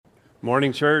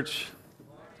Morning, church.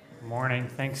 Morning.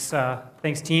 Thanks,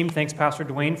 team. Thanks, Pastor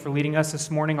Dwayne, for leading us this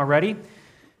morning already.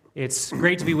 It's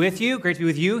great to be with you. Great to be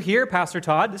with you here, Pastor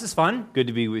Todd. This is fun. Good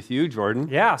to be with you, Jordan.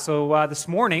 Yeah, so this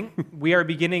morning, we are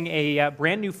beginning a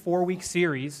brand new 4-week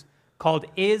series called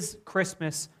Is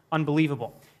Christmas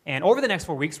Unbelievable? And over the next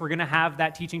 4 weeks, we're going to have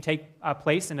that teaching take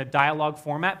place in a dialogue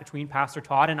format between Pastor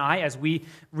Todd and I as we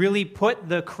really put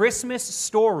the Christmas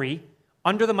story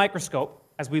under the microscope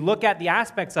as we look at the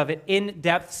aspects of it in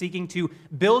depth, seeking to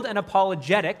build an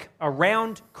apologetic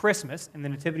around Christmas and the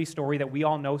Nativity story that we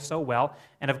all know so well,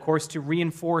 and of course to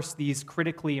reinforce these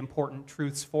critically important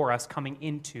truths for us coming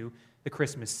into the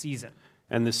Christmas season.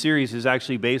 And the series is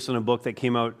actually based on a book that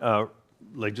came out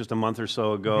like just a month or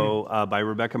so ago by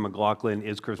Rebecca McLaughlin,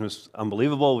 Is Christmas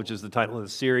Unbelievable?, which is the title of the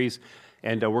series.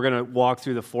 And we're going to walk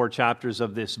through the 4 chapters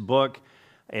of this book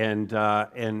and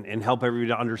help everybody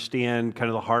to understand kind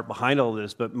of the heart behind all of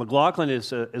this. But McLaughlin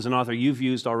is an author you've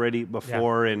used already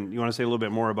before, and you want to say a little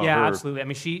bit more about her? Yeah, absolutely. I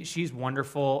mean, she's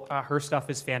wonderful. Her stuff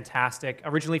is fantastic.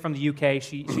 Originally from the UK,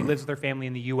 she lives with her family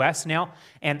in the US now.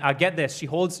 And get this, she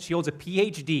holds a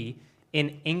PhD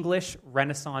in English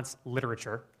Renaissance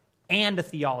literature and a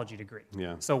theology degree.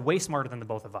 Yeah. So way smarter than the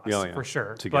both of us, for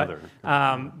sure. Together.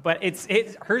 But it's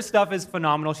her stuff is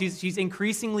phenomenal. She's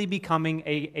increasingly becoming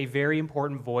a very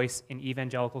important voice in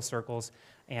evangelical circles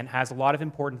and has a lot of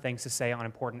important things to say on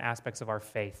important aspects of our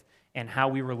faith and how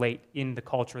we relate in the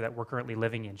culture that we're currently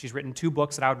living in. She's written 2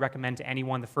 books that I would recommend to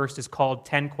anyone. The first is called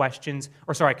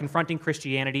Confronting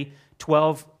Christianity,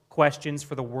 12 Questions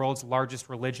for the World's Largest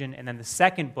Religion. And then the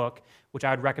second book, which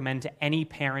I would recommend to any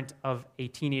parent of a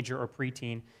teenager or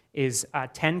preteen, is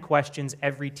 10 Questions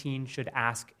Every Teen Should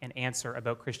Ask and Answer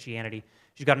About Christianity.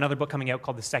 She's got another book coming out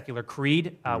called The Secular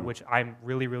Creed, which I'm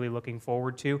really, really looking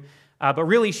forward to. But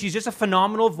really, she's just a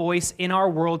phenomenal voice in our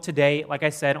world today, like I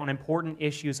said, on important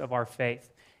issues of our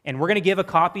faith. And we're going to give a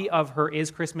copy of her Is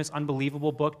Christmas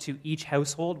Unbelievable book to each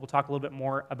household. We'll talk a little bit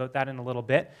more about that in a little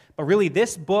bit. But really,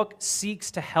 this book seeks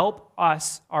to help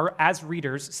us, as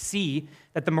readers, see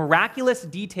that the miraculous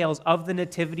details of the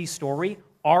Nativity story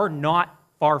are not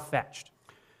far-fetched.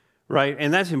 Right,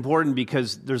 and that's important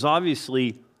because there's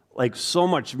obviously like so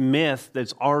much myth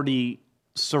that's already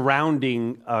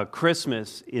surrounding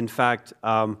Christmas. In fact,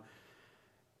 I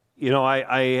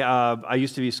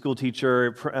used to be a school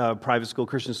teacher, private school,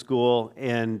 Christian school,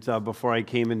 and before I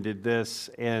came and did this,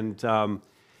 and I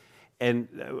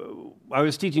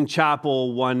was teaching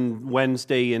chapel one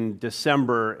Wednesday in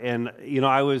December, and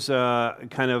I was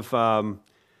kind of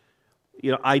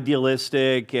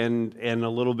idealistic and a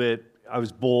little bit. I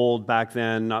was bold back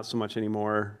then, not so much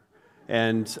anymore.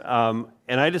 And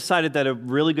I decided that a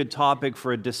really good topic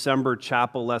for a December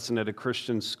chapel lesson at a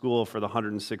Christian school for the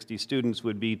 160 students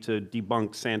would be to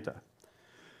debunk Santa.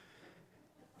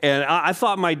 And I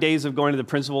thought my days of going to the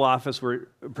principal's office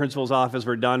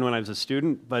were done when I was a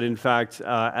student, but in fact,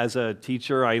 as a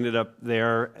teacher, I ended up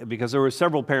there because there were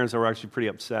several parents that were actually pretty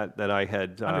upset that I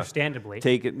had understandably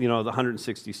taken, the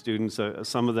 160 students.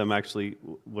 Some of them actually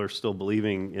were still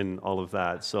believing in all of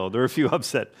that, so there were a few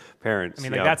upset parents. I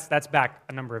mean, that's back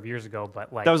a number of years ago,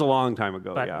 but that was a long time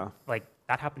ago. But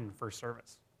that happened in first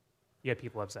service. You had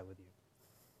people upset with you.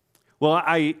 Well,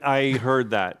 I heard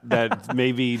that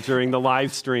maybe during the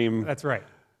live stream, that's right,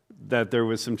 that there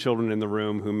was some children in the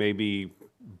room who maybe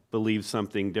believed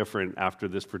something different after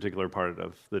this particular part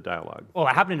of the dialogue. Well,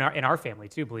 it happened in our family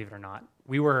too, believe it or not.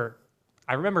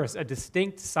 I remember a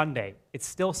distinct Sunday. It's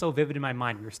still so vivid in my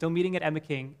mind. We were still meeting at Emma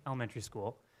King Elementary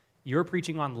School. You were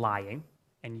preaching on lying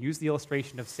and used the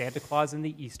illustration of Santa Claus and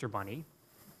the Easter Bunny.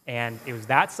 And it was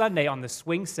that Sunday on the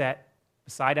swing set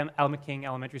beside Emma King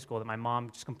Elementary School that my mom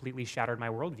just completely shattered my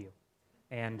worldview.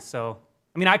 And so,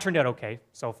 I turned out okay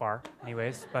so far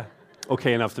anyways. But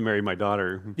okay enough to marry my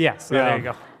daughter. Yeah, so there you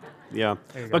go. Yeah,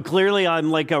 but clearly I'm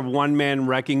like a one-man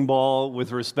wrecking ball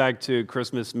with respect to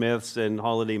Christmas myths and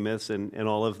holiday myths and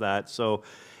all of that. So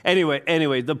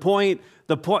anyway, the point,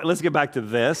 let's get back to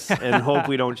this and hope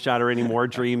we don't shatter any more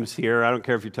dreams here. I don't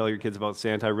care if you tell your kids about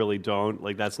Santa, I really don't.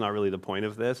 Like, that's not really the point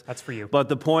of this. That's for you. But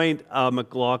the point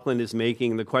McLaughlin is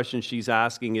making, the question she's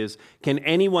asking is, can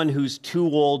anyone who's too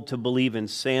old to believe in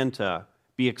Santa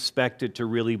be expected to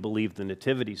really believe the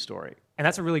Nativity story? And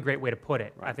that's a really great way to put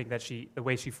it. Right. I think that the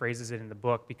way she phrases it in the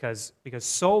book, because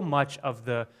so much of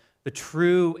the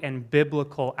true and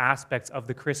biblical aspects of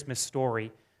the Christmas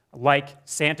story, like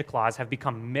Santa Claus, have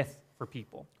become myth for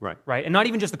people. Right? And not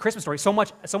even just the Christmas story. So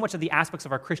much of the aspects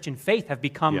of our Christian faith have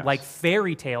become like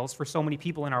fairy tales for so many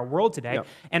people in our world today. Yep.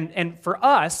 And for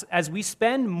us, as we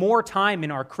spend more time in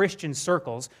our Christian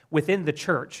circles within the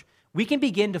church, we can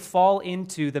begin to fall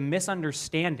into the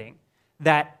misunderstanding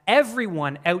that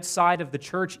everyone outside of the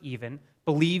church even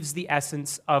believes the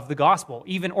essence of the gospel,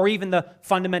 even the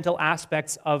fundamental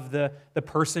aspects of the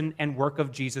person and work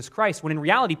of Jesus Christ, when in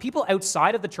reality, people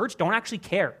outside of the church don't actually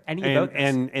care about this.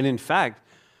 And in fact,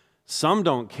 some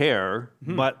don't care,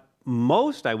 but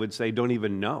most, I would say, don't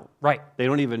even know. Right. They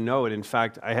don't even know it. In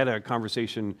fact, I had a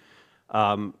conversation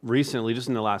recently, just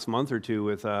in the last month or two,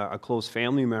 with a close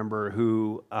family member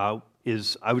who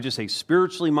is, I would just say,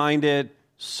 spiritually minded,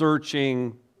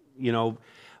 searching,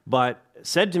 but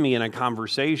said to me in a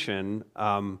conversation,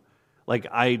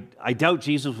 I doubt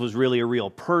Jesus was really a real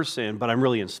person, but I'm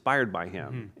really inspired by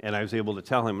him. And I was able to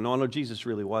tell him, no, Jesus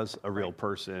really was a real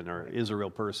person, or is a real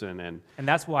person. And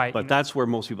that's why. But that's where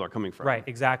most people are coming from. Right,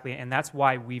 exactly. And that's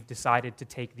why we've decided to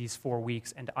take these 4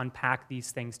 weeks and to unpack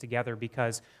these things together,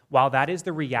 because while that is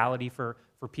the reality for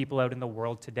people out in the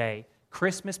world today,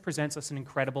 Christmas presents us an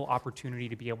incredible opportunity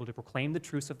to be able to proclaim the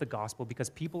truths of the gospel, because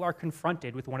people are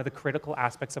confronted with one of the critical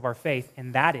aspects of our faith,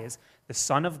 and that is the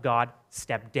Son of God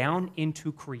stepped down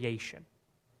into creation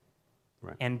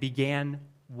and began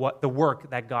the work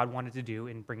that God wanted to do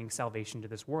in bringing salvation to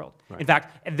this world. Right. In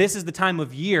fact, this is the time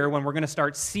of year when we're going to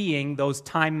start seeing those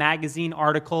Time magazine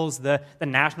articles, the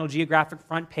National Geographic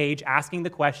front page asking the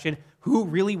question, who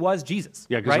really was Jesus?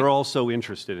 Yeah, because they're all so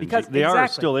interested in Jesus. They are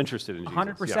still interested in Jesus.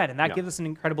 100%. And that gives us an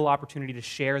incredible opportunity to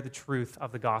share the truth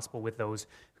of the gospel with those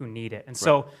who need it. And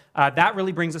so that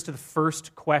really brings us to the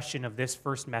first question of this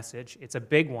first message. It's a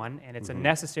big one, and it's a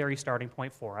necessary starting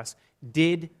point for us.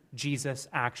 Did Jesus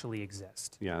actually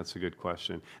exist? Yeah, that's a good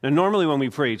question. Now, normally when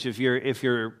we preach, if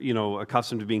you're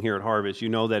accustomed to being here at Harvest, you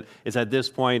know that it's at this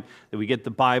point that we get the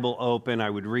Bible open.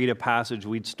 I would read a passage.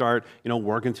 We'd start,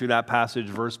 working through that passage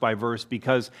verse by verse,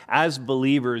 because as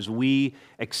believers, we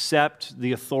accept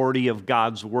the authority of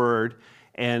God's word,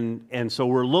 and so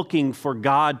we're looking for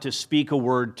God to speak a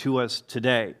word to us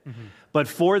today. But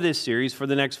for this series, for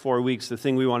the next 4 weeks, the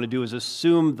thing we want to do is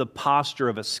assume the posture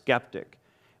of a skeptic.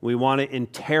 We want to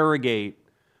interrogate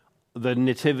the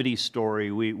nativity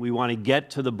story. We want to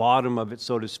get to the bottom of it,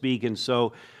 so to speak. And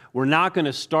so we're not going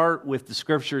to start with the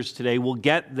scriptures today. We'll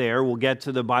get there. We'll get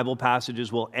to the Bible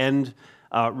passages. We'll end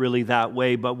really that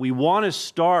way. But we want to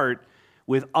start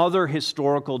with other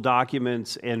historical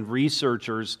documents and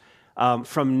researchers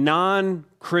from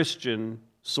non-Christian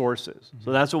sources.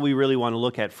 So that's what we really want to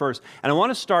look at first. And I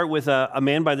want to start with a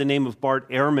man by the name of Bart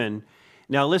Ehrman.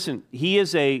 Now listen, you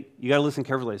got to listen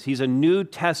carefully. He's a New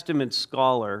Testament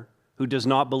scholar who does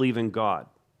not believe in God.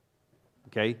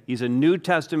 Okay? He's a New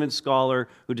Testament scholar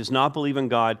who does not believe in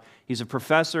God. He's a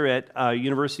professor at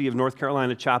University of North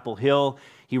Carolina, Chapel Hill.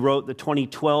 He wrote the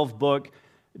 2012 book,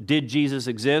 Did Jesus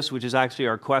Exist?, which is actually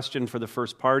our question for the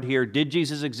first part here. Did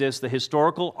Jesus exist? The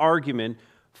historical argument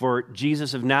for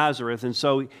Jesus of Nazareth. And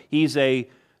so he's a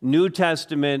New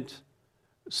Testament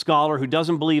scholar who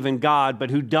doesn't believe in God, but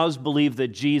who does believe that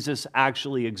Jesus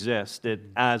actually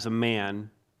existed as a man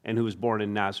and who was born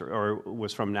in Nazareth, or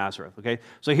was from Nazareth, okay?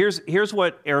 So here's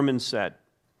what Ehrman said.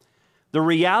 The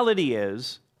reality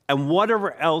is, and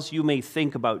whatever else you may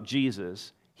think about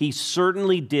Jesus, he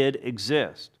certainly did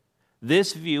exist.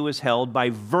 This view is held by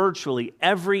virtually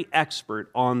every expert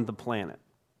on the planet.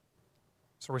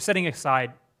 So we're setting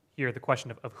aside here the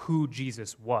question of who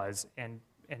Jesus was, and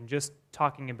just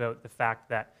talking about the fact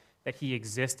that he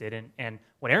existed. And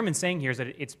what Ehrman's saying here is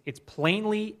that it's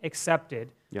plainly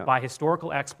accepted by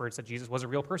historical experts that Jesus was a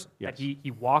real person, that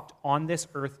he walked on this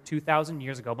earth 2,000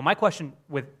 years ago. But my question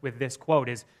with this quote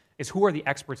is who are the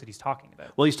experts that he's talking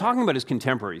about? Well, he's talking about his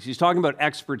contemporaries. He's talking about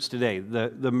experts today.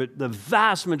 The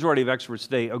vast majority of experts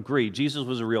today agree Jesus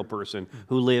was a real person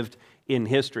who lived in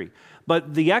history.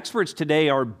 But the experts today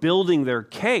are building their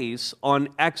case on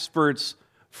experts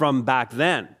from back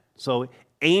then. So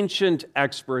ancient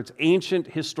experts, ancient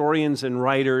historians and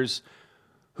writers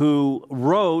who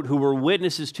were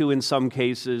witnesses to, in some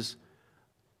cases,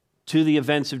 to the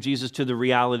events of Jesus, to the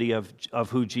reality of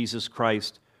who Jesus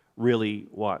Christ really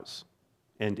was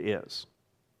and is.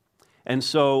 And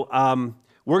so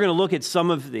we're going to look at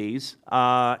some of these,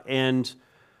 and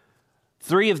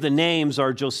 3 of the names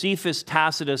are Josephus,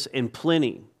 Tacitus, and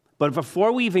Pliny. But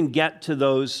before we even get to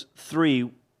those 3,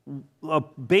 a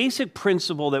basic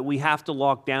principle that we have to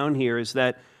lock down here is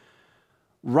that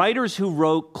writers who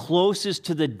wrote closest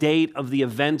to the date of the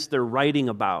events they're writing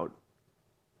about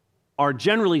are,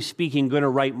 generally speaking, going to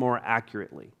write more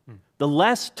accurately. The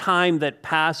less time that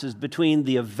passes between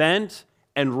the event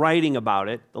and writing about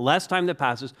it, the less time that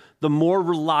passes, the more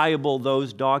reliable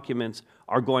those documents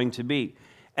are going to be.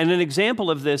 And an example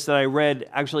of this that I read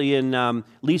actually in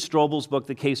Lee Strobel's book,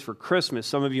 The Case for Christmas,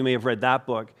 some of you may have read that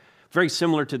book, very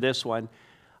similar to this one.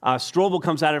 Strobel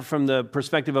comes at it from the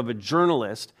perspective of a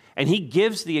journalist, and he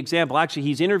gives the example. Actually,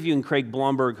 he's interviewing Craig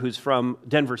Blomberg, who's from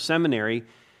Denver Seminary,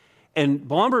 and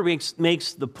Blomberg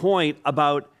makes the point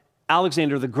about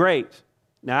Alexander the Great.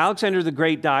 Now, Alexander the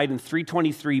Great died in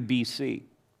 323 BC.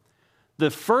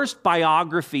 The first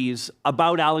biographies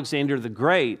about Alexander the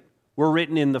Great were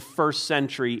written in the 1st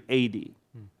century AD.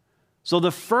 So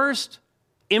the first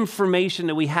information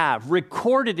that we have,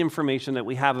 recorded information that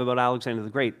we have about Alexander the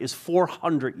Great, is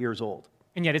 400 years old.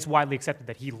 And yet it's widely accepted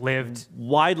that he lived.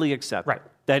 Widely accepted. Right.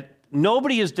 That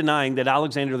nobody is denying that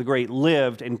Alexander the Great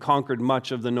lived and conquered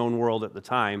much of the known world at the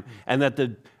time, and that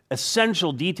the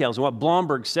essential details, and what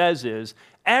Blomberg says is,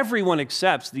 everyone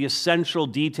accepts the essential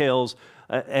details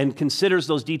and considers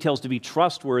those details to be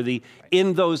trustworthy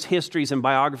in those histories and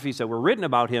biographies that were written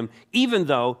about him, even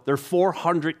though they're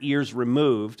 400 years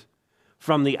removed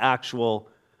from the actual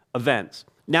events.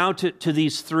 Now to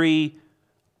these three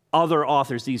other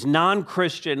authors, these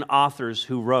non-Christian authors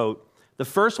who wrote. The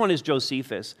first one is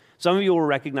Josephus. Some of you will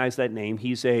recognize that name.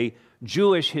 He's a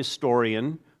Jewish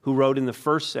historian who wrote in the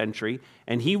 1st century,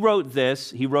 and he wrote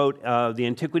this. He wrote the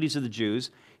Antiquities of the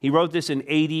Jews. He wrote this in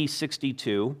AD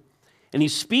 62, and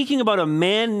he's speaking about a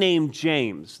man named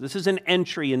James. This is an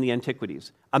entry in the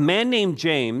Antiquities. A man named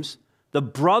James, the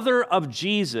brother of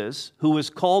Jesus, who was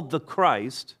called the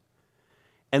Christ,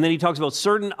 and then he talks about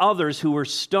certain others who were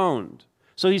stoned.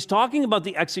 So he's talking about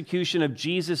the execution of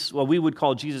Jesus, what we would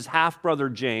call Jesus' half-brother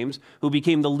James, who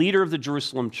became the leader of the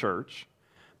Jerusalem church,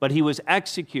 but he was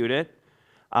executed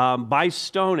by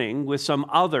stoning with some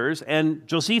others, and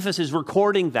Josephus is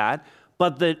recording that.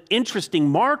 But the interesting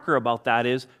marker about that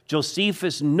is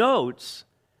Josephus notes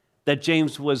that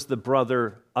James was the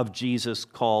brother of Jesus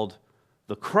called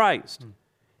the Christ.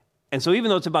 And so even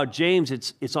though it's about James,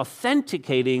 it's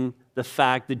authenticating the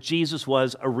fact that Jesus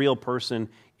was a real person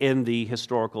in the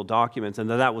historical documents, and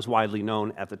that was widely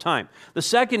known at the time. The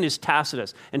second is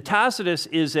Tacitus. And Tacitus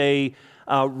is a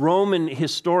Roman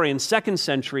historian, 2nd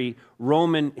century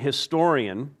Roman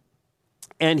historian,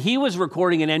 and he was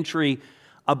recording an entry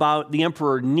about the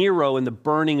Emperor Nero and the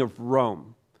burning of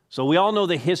Rome. So we all know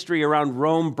the history around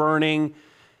Rome burning.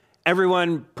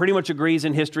 Everyone pretty much agrees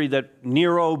in history that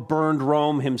Nero burned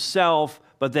Rome himself,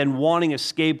 but then wanting a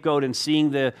scapegoat and seeing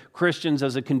the Christians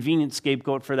as a convenient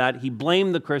scapegoat for that, he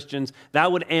blamed the Christians.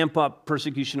 That would amp up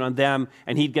persecution on them,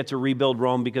 and he'd get to rebuild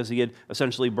Rome because he had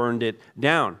essentially burned it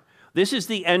down. This is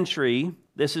the entry.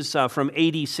 This is from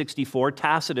AD 64.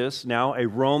 Tacitus, now a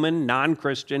Roman,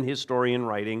 non-Christian historian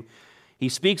writing. He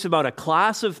speaks about a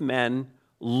class of men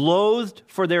loathed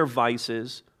for their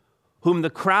vices, whom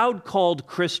the crowd called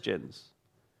Christians.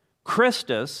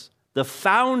 Christus, the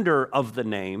founder of the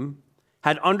name,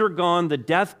 had undergone the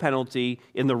death penalty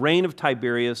in the reign of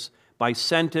Tiberius by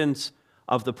sentence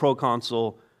of the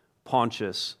proconsul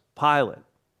Pontius Pilate.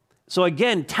 So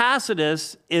again,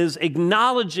 Tacitus is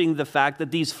acknowledging the fact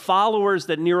that these followers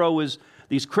that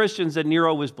these Christians that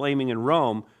Nero was blaming in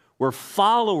Rome were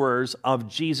followers of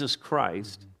Jesus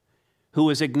Christ, who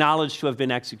was acknowledged to have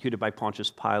been executed by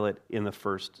Pontius Pilate in the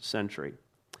 1st century.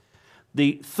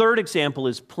 The third example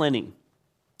is Pliny.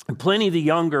 Pliny the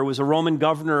Younger was a Roman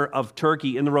governor of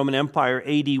Turkey in the Roman Empire,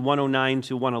 AD 109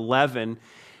 to 111,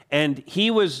 and he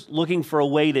was looking for a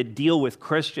way to deal with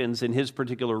Christians in his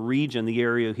particular region, the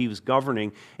area he was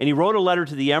governing, and he wrote a letter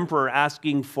to the emperor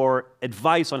asking for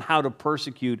advice on how to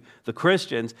persecute the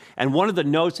Christians. And one of the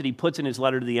notes that he puts in his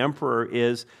letter to the emperor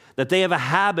is that they have a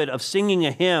habit of singing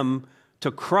a hymn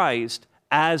to Christ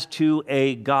as to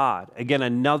a God. Again,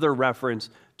 another reference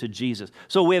to Jesus.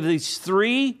 So we have these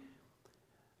three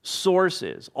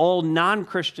sources, all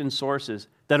non-Christian sources,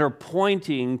 that are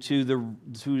pointing to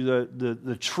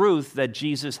the truth that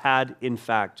Jesus had, in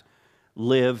fact,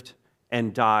 lived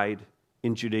and died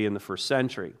in Judea in the 1st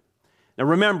century. Now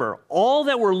remember, all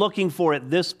that we're looking for at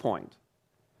this point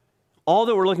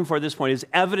is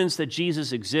evidence that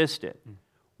Jesus existed.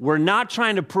 We're not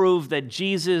trying to prove that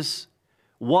Jesus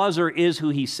was or is who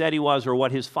he said he was or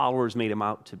what his followers made him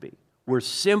out to be. We're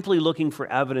simply looking for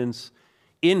evidence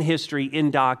in history,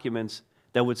 in documents,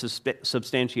 that would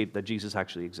substantiate that Jesus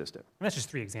actually existed. And that's just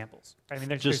 3 examples. I mean,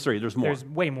 there's 3. There's more. There's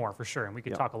way more for sure, and we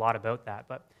could talk a lot about that.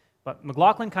 But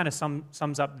McLaughlin kind of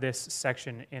sums up this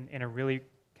section in a really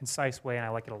concise way, and I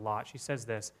like it a lot. She says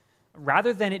this: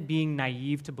 rather than it being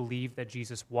naive to believe that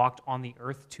Jesus walked on the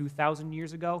earth 2,000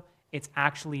 years ago, it's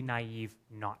actually naive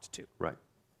not to. Right.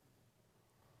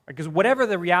 Because whatever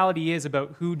the reality is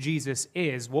about who Jesus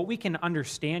is, what we can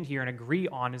understand here and agree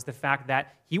on is the fact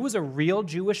that he was a real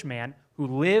Jewish man who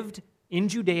lived in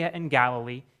Judea and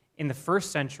Galilee in the 1st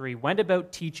century, went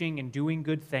about teaching and doing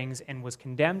good things, and was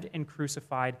condemned and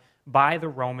crucified by the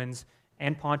Romans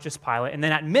and Pontius Pilate. And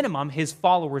then at minimum, his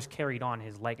followers carried on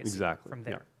his legacy from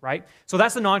there, right? So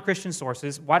that's the non-Christian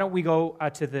sources. Why don't we go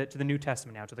to the New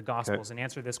Testament now, to the Gospels, and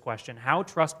answer this question. How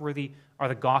trustworthy are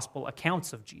the Gospel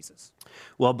accounts of Jesus?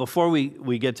 Well, before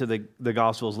we get to the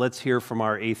Gospels, let's hear from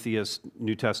our atheist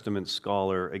New Testament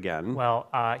scholar again. Well,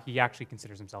 he actually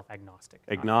considers himself agnostic.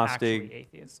 Agnostic. Actually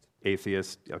atheist.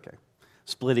 Atheist, okay.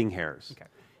 Splitting hairs. Okay.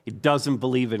 He doesn't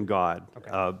believe in God.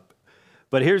 Okay.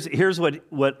 But here's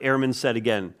what Ehrman said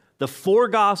again. The four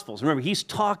Gospels, remember, he's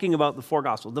talking about the four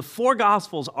Gospels. The four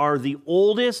Gospels are the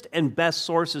oldest and best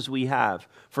sources we have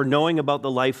for knowing about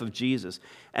the life of Jesus.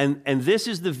 And this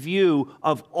is the view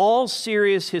of all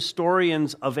serious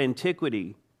historians of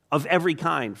antiquity, of every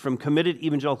kind, from committed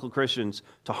evangelical Christians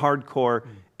to hardcore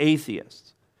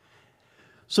atheists.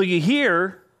 So you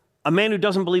hear a man who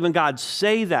doesn't believe in God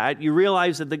say that, you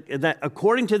realize that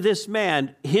according to this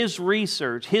man, his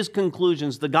research, his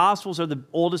conclusions, the Gospels are the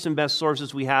oldest and best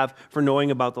sources we have for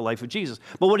knowing about the life of Jesus.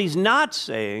 But what he's not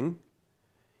saying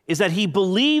is that he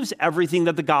believes everything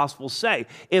that the Gospels say.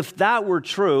 If that were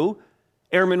true,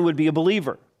 Ehrman would be a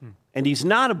believer. And he's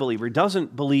not a believer. He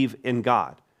doesn't believe in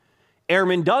God.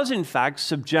 Ehrman does, in fact,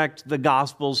 subject the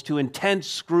Gospels to intense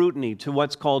scrutiny, to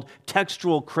what's called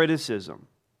textual criticism.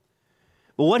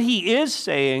 But what he is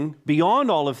saying,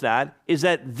 beyond all of that, is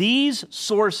that these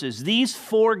sources, these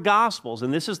four Gospels,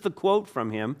 and this is the quote from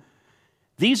him,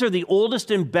 these are the oldest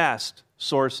and best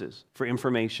sources for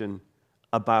information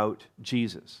about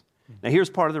Jesus. Now,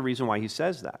 here's part of the reason why he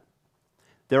says that.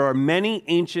 There are many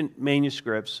ancient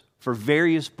manuscripts for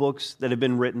various books that have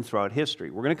been written throughout history.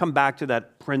 We're going to come back to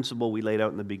that principle we laid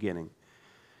out in the beginning.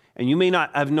 And you may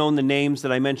not have known the names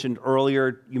that I mentioned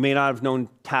earlier. You may not have known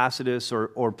Tacitus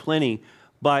or Pliny.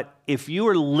 But if you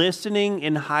were listening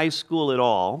in high school at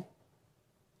all,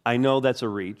 I know that's a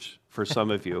reach for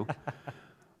some of you.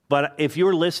 But if you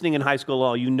were listening in high school at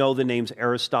all, you know the names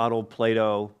Aristotle,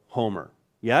 Plato, Homer.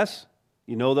 Yes?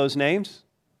 You know those names?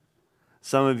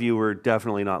 Some of you were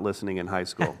definitely not listening in high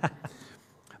school.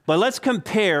 But let's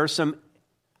compare some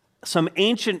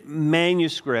ancient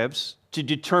manuscripts to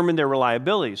determine their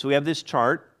reliability. So we have this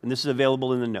chart, and this is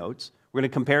available in the notes. We're going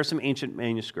to compare some ancient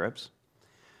manuscripts.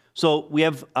 So we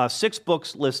have 6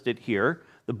 books listed here.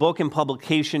 The book and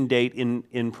publication date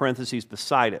in parentheses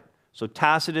beside it. So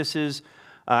Tacitus's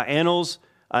Annals,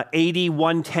 AD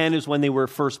 110 is when they were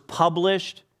first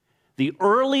published. The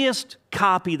earliest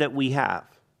copy that we have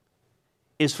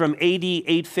is from AD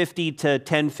 850 to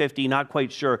 1050, not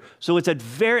quite sure. So it's at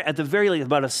the very least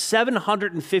about a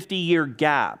 750-year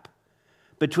gap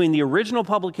between the original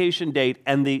publication date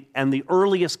and the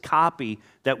earliest copy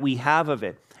that we have of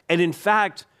it. And in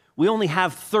fact, we only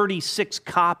have 36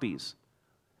 copies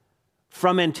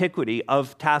from antiquity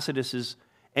of Tacitus's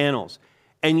Annals,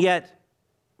 and yet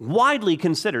widely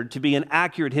considered to be an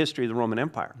accurate history of the Roman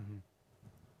Empire. Mm-hmm.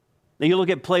 Now you look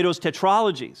at Plato's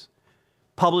Tetralogies,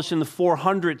 published in the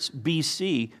 400s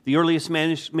BC. The earliest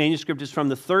manuscript is from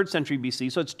the 3rd century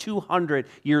BC, so it's 200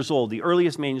 years old, the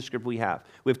earliest manuscript we have.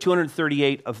 We have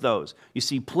 238 of those. You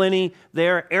see Pliny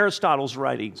there, Aristotle's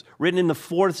writings, written in the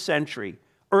 4th century.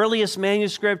 Earliest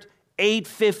manuscript,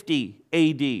 850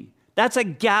 AD. That's a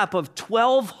gap of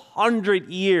 1,200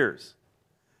 years.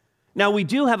 Now, we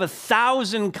do have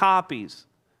 1,000 copies,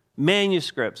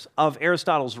 manuscripts of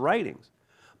Aristotle's writings,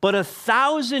 but a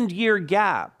 1,000-year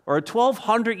gap, or a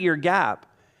 1,200-year gap,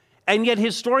 and yet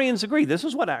historians agree, this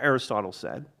is what Aristotle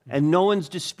said, and no one's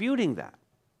disputing that.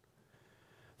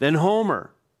 Then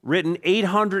Homer, written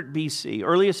 800 BC,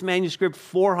 earliest manuscript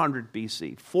 400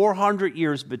 BC, 400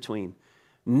 years between.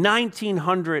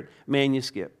 1,900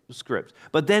 manuscripts.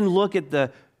 But then look at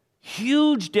the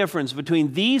huge difference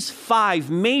between these 5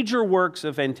 major works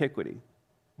of antiquity.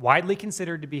 Widely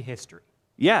considered to be history.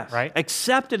 Yes, right?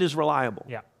 Accepted as reliable.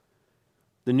 Yeah.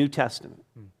 The New Testament.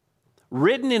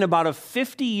 Written in about a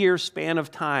 50-year span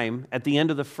of time at the end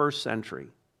of the 1st century.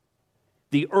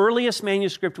 The earliest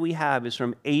manuscript we have is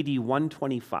from AD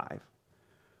 125,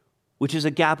 which is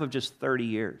a gap of just 30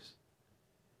 years.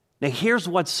 Now, here's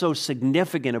what's so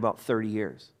significant about 30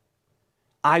 years.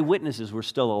 Eyewitnesses were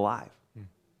still alive.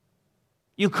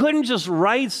 You couldn't just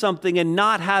write something and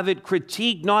not have it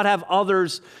critiqued, not have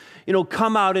others,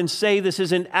 come out and say this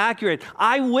isn't accurate.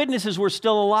 Eyewitnesses were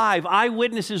still alive.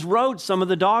 Eyewitnesses wrote some of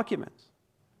the documents.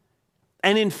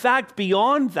 And in fact,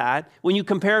 beyond that, when you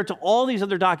compare it to all these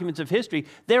other documents of history,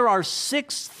 there are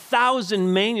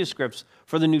 6,000 manuscripts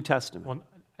for the New Testament. Well,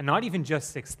 and not even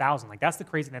just 6,000. Like, that's the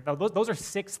crazy thing. Those are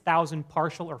 6,000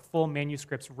 partial or full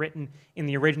manuscripts written in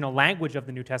the original language of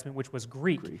the New Testament, which was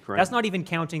Greek. Right. That's not even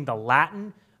counting the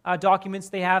Latin documents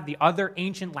they have, the other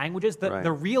ancient languages,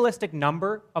 the realistic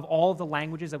number of all of the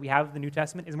languages that we have in the New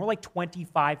Testament is more like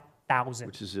 25,000.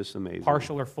 Which is just amazing.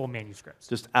 Partial or full manuscripts.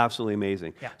 Just absolutely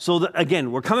amazing. Yeah. So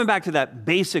again, we're coming back to that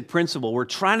basic principle. We're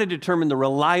trying to determine the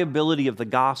reliability of the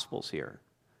Gospels here.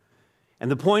 And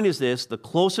the point is this: the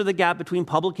closer the gap between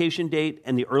publication date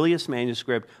and the earliest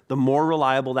manuscript, the more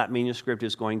reliable that manuscript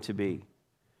is going to be.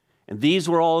 And these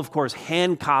were all, of course,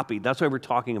 hand-copied. That's why we're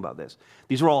talking about this.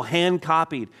 These were all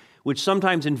hand-copied, which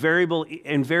sometimes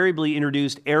invariably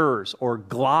introduced errors or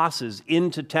glosses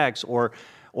into text, or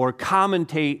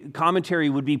commentary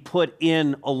would be put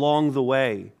in along the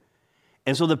way.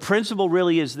 And so the principle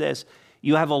really is this: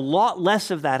 you have a lot less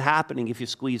of that happening if you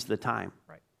squeeze the time.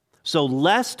 So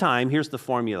less time, here's the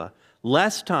formula: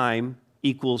 less time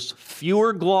equals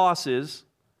fewer glosses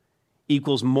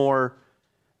equals more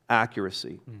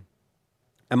accuracy.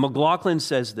 And McLaughlin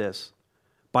says this: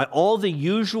 by all the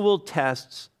usual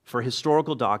tests for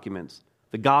historical documents,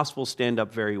 the Gospels stand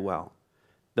up very well.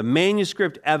 The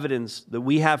manuscript evidence that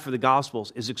we have for the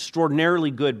Gospels is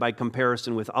extraordinarily good by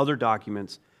comparison with other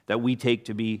documents that we take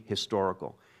to be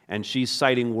historical. And she's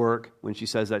citing work, when she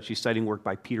says that, she's citing work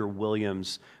by Peter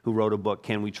Williams, who wrote a book,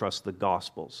 Can We Trust the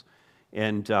Gospels?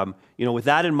 And, with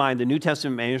that in mind, the New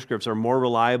Testament manuscripts are more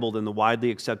reliable than the widely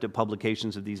accepted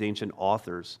publications of these ancient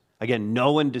authors. Again,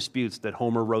 no one disputes that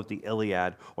Homer wrote the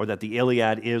Iliad, or that the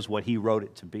Iliad is what he wrote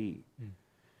it to be.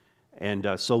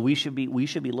 And so we should be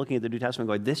looking at the New Testament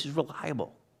going, this is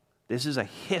reliable. This is a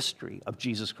history of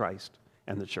Jesus Christ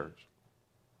and the church.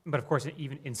 But of course,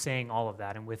 even in saying all of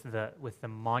that, and with the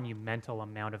monumental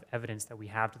amount of evidence that we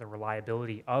have to the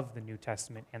reliability of the New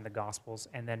Testament and the Gospels,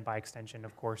 and then by extension,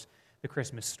 of course, the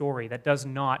Christmas story, that does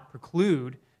not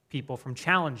preclude people from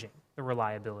challenging the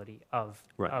reliability of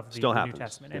the New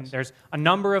Testament. And there's a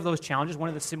number of those challenges. One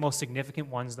of the most significant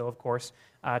ones, though, of course,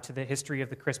 to the history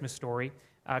of the Christmas story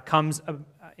comes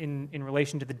in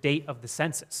relation to the date of the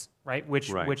census, right?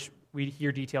 Which we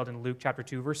hear detailed in Luke chapter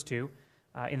 2, verse 2.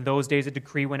 In those days, a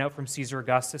decree went out from Caesar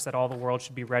Augustus that all the world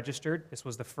should be registered. This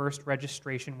was the first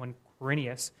registration when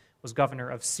Quirinius was governor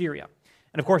of Syria.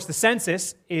 And of course, the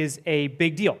census is a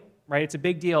big deal, right? It's a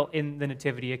big deal in the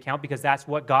Nativity account because that's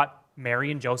what got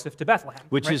Mary and Joseph to Bethlehem.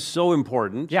 Which is so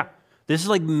important. Yeah. This is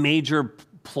like major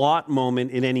plot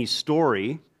moment in any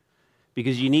story,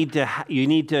 because you need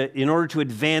to, in order to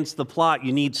advance the plot,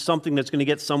 you need something that's going to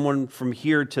get someone from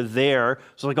here to there.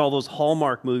 So like all those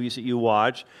Hallmark movies that you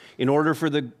watch, in order for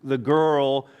the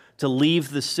girl to leave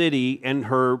the city and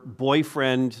her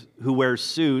boyfriend who wears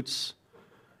suits,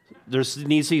 there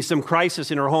needs to be some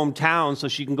crisis in her hometown so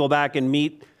she can go back and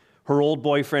meet her old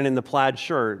boyfriend in the plaid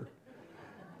shirt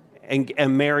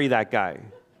and marry that guy.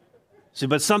 So,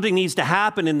 but something needs to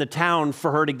happen in the town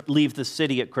for her to leave the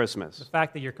city at Christmas. The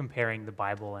fact that you're comparing the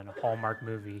Bible and a Hallmark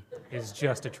movie is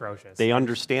just atrocious. They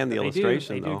understand the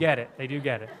illustration, though. They do get it. They do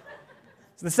get it.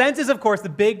 So the census, of course, the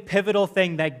big pivotal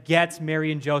thing that gets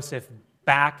Mary and Joseph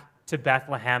back to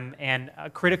Bethlehem, and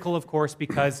critical, of course,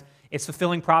 because it's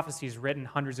fulfilling prophecies written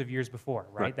hundreds of years before,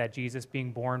 right? That Jesus,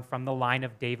 being born from the line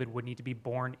of David, would need to be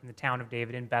born in the town of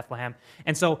David in Bethlehem.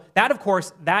 And so that, of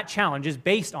course, that challenge is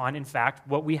based on, in fact,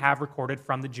 what we have recorded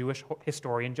from the Jewish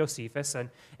historian Josephus.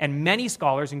 And many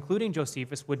scholars, including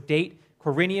Josephus, would date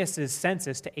Quirinius'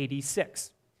 census to AD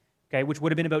 6, okay, which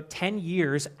would have been about 10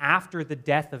 years after the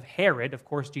death of Herod. Of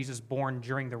course, Jesus born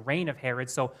during the reign of Herod,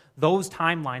 so those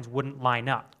timelines wouldn't line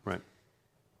up. Right.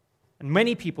 And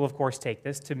many people, of course, take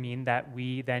this to mean that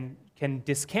we then can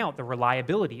discount the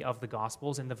reliability of the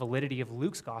Gospels and the validity of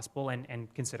Luke's Gospel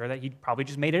and consider that he probably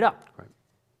just made it up. Right.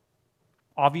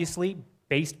 Obviously,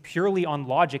 based purely on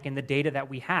logic and the data that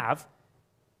we have,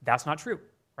 that's not true,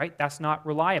 right? That's not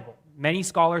reliable. Many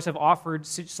scholars have offered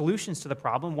solutions to the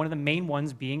problem, one of the main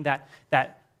ones being that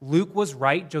Luke was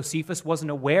right, Josephus wasn't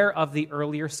aware of the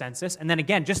earlier census. And then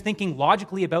again, just thinking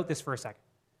logically about this for a second.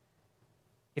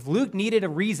 If Luke needed a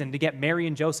reason to get Mary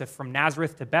and Joseph from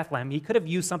Nazareth to Bethlehem, he could have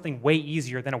used something way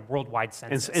easier than a worldwide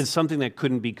census. And something that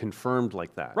couldn't be confirmed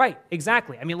like that. Right,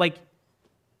 exactly. I mean, like,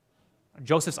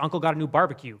 Joseph's uncle got a new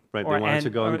barbecue. Right, they wanted to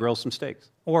go and grill some steaks.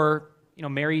 Or,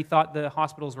 Mary thought the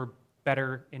hospitals were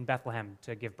better in Bethlehem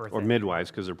to give birth. Or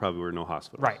midwives, because there probably were no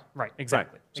hospitals. Right,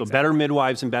 exactly. Right. So better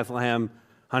midwives in Bethlehem.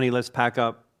 Honey, let's pack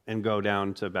up and go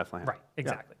down to Bethlehem. Right,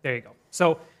 exactly. Yeah. There you go.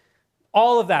 So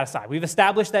all of that aside, we've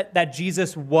established that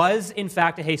Jesus was, in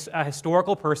fact, a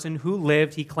historical person who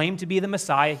lived. He claimed to be the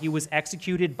Messiah. He was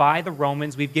executed by the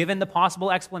Romans. We've given the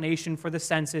possible explanation for the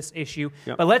census issue.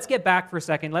 Yep. But let's get back for a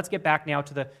second. Let's get back now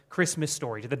to the Christmas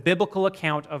story, to the biblical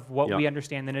account of what we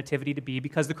understand the Nativity to be,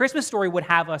 because the Christmas story would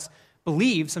have us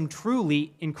believe some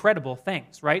truly incredible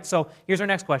things, right? So here's our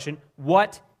next question.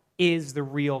 What is the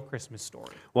real Christmas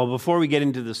story? Well, before we get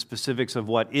into the specifics of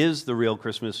what is the real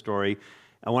Christmas story,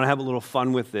 I want to have a little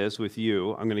fun with this with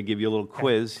you. I'm going to give you a little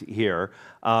quiz here.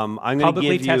 I'm going to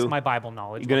Publicly give test you, my Bible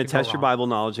knowledge. You're going to test your Bible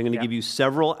knowledge. I'm going to Yeah. give you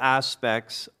several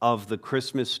aspects of the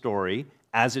Christmas story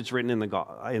as it's written in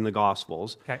the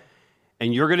Gospels. Okay.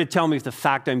 And you're going to tell me if the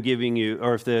fact I'm giving you,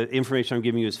 or if the information I'm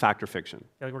giving you is fact or fiction. I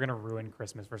feel like we're going to ruin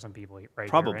Christmas for some people right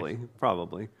Probably, here, right?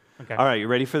 probably. Okay. All right, you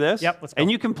ready for this? Yep, let's go.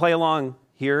 And you can play along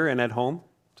here and at home.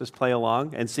 Just play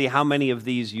along and see how many of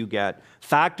these you get.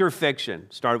 Fact or fiction?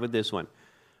 Start with this one.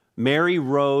 Mary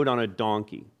rode on a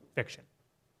donkey. Fiction.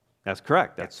 That's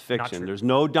correct. That's not fiction. true. There's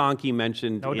no donkey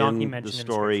mentioned No donkey in mentioned the in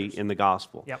the story scriptures. in the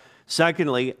gospel. Yep.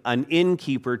 Secondly, an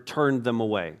innkeeper turned them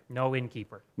away. No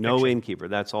innkeeper. No Fiction. innkeeper.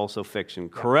 That's also fiction.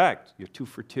 Correct. You're 2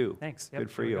 for 2. Thanks. Yep,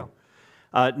 Good for here we you.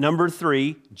 go. Number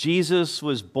 3, Jesus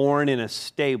was born in a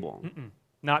stable.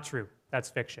 Not true. That's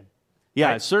fiction.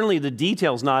 Yeah, Right. certainly the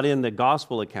detail's not in the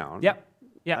gospel account. Yep.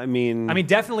 Yeah. I mean,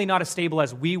 definitely not as stable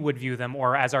as we would view them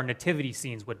or as our nativity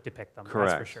scenes would depict them. That's for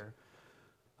Correct. sure.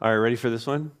 All right, ready for this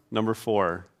one? Number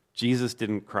 4, Jesus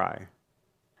didn't cry.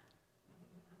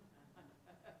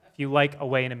 If you like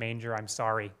Away in a Manger, I'm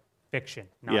sorry. Fiction.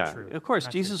 Not true. Of course,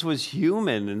 Not Jesus was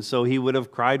human, and so he would have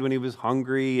cried when he was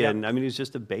hungry, Yep. and I mean, he was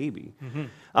just a baby.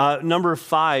 Mm-hmm. Number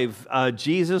 5,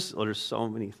 Jesus, there's so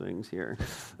many things here.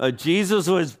 Jesus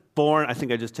was born, I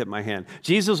think I just tipped my hand.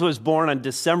 Jesus was born on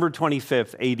December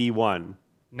 25th, AD 1.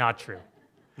 Not true.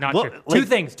 Not Well, true.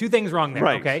 like- Two things wrong there,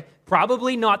 Right. okay?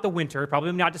 Probably not the winter,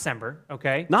 probably not December,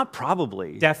 okay? Not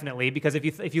probably. Definitely, because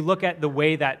if you look at the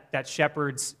way that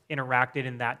shepherds interacted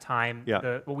in that time,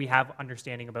 Yeah. what we have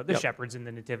understanding about the Yep. shepherds in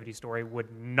the nativity story would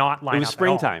not line It was up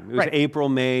springtime. at all. It was Right. April,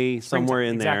 May, somewhere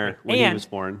in Springtime, there exactly. when he was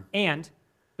born. And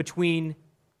between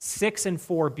 6 and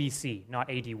 4 BC, not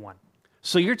AD 1.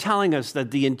 So you're telling us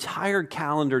that the entire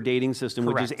calendar dating system,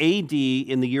 which is Correct. AD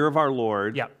in the year of our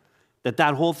Lord, Yep.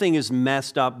 that whole thing is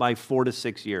messed up by 4 to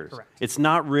 6 years. Correct. It's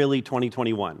not really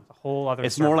 2021. A whole other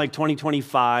It's sermon. more like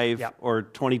 2025 Yep. or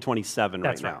 2027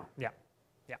 That's right right. now. Yeah.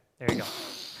 Yeah. There you go.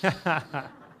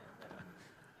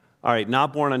 All right,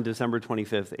 not born on December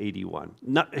 25th, 81.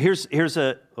 Here's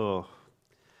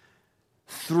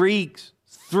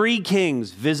three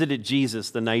kings visited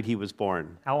Jesus the night he was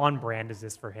born. How on brand is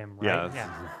this for him, right? Yes.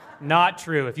 Yeah. Not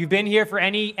true. If you've been here for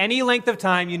any length of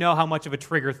time, you know how much of a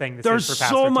trigger thing this There's is for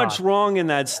Pastor so much Todd. wrong in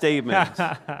that statement.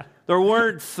 There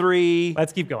weren't 3.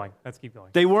 Let's keep going.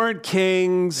 They weren't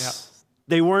kings. Yep.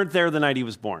 They weren't there the night he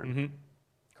was born.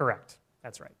 Correct.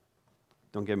 That's right.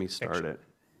 Don't get me started.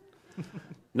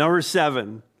 Number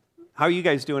 7. How are you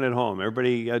guys doing at home?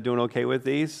 Everybody doing okay with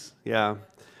these? Yeah.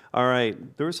 All right.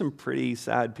 There were some pretty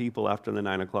sad people after the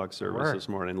 9 o'clock service were. this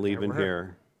morning leaving were.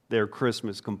 here. Their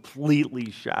Christmas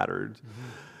completely shattered.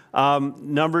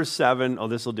 Number 7. Oh,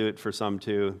 this will do it for some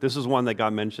too. This is one that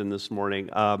got mentioned this morning.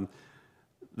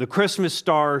 The Christmas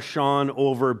star shone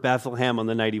over Bethlehem on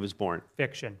the night he was born.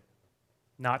 Fiction.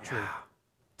 Not true.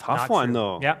 Tough Not one, true.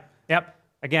 though. Yep.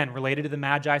 Again, related to the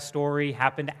Magi story,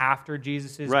 happened after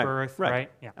Jesus' birth, right?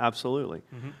 Yeah. Absolutely.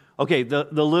 Okay, the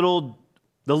little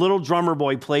drummer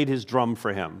boy played his drum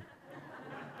for him.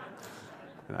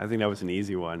 I think that was an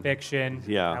easy one. Fiction.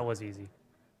 Yeah. That was easy.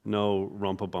 No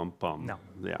rumpa-bum-bum. No.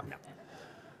 Yeah. No.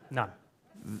 None.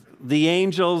 The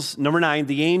angels, number 9,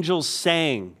 the angels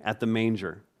sang at the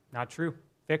manger. Not true.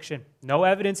 Fiction. No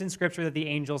evidence in Scripture that the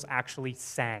angels actually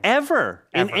sang. Ever.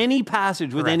 In Ever. any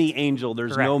passage with Correct. any angel,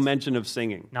 there's no Correct. mention of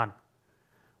singing. None.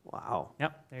 Wow.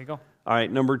 Yep. There you go. All right,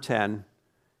 number 10.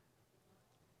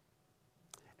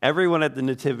 Everyone at the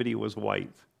nativity was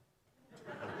white.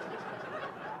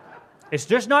 It's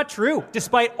just not true.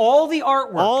 Despite all the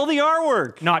artwork. All the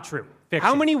artwork. Not true. Fiction.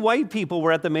 How many white people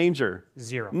were at the manger?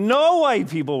 0. No white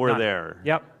people were None. there.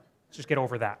 Yep. Let's just get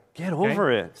over that. Get okay? over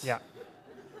it. Yeah.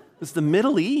 It's the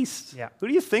Middle East. Yeah. Who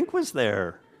do you think was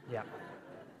there? Yeah.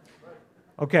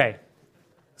 Okay.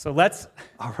 So let's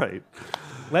All right.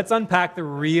 unpack the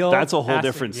real. That's a whole aspect-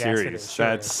 different Yes, it series. is.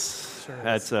 Sure is. Sure is.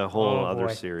 That's a whole Oh, other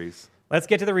boy. series. Let's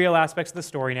get to the real aspects of the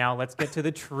story now. Let's get to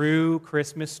the true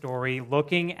Christmas story,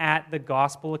 looking at the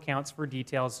gospel accounts for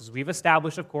details, as we've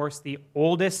established, of course, the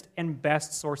oldest and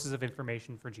best sources of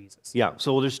information for Jesus. Yeah,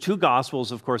 so there's 2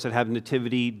 Gospels, of course, that have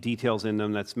nativity details in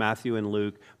them. That's Matthew and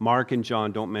Luke. Mark and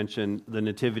John don't mention the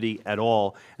nativity at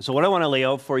all. And so what I want to lay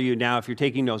out for you now, if you're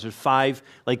taking notes, there's 5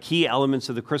 key elements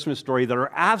of the Christmas story that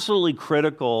are absolutely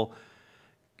critical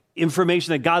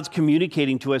information that God's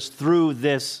communicating to us through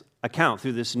this account,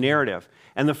 through this narrative.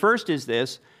 And the first is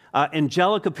this: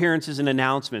 angelic appearances and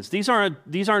announcements. These aren't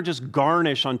just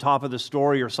garnish on top of the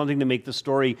story or something to make the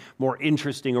story more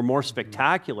interesting or more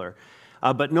spectacular.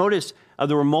 But notice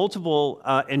There were multiple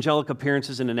angelic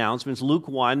appearances and announcements. Luke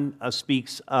 1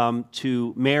 speaks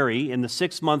to Mary. In the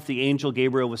 6th month, the angel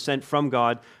Gabriel was sent from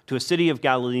God to a city of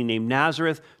Galilee named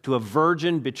Nazareth, to a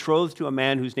virgin betrothed to a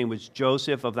man whose name was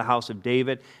Joseph of the house of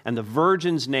David, and the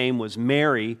virgin's name was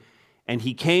Mary. And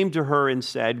he came to her and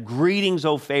said, "Greetings,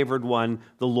 O favored one,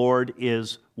 the Lord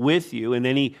is with you." And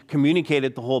then he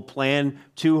communicated the whole plan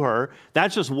to her.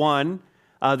 That's just one.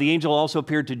 The angel also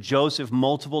appeared to Joseph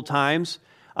multiple times.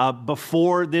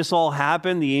 Before this all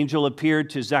happened, the angel appeared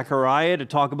to Zechariah to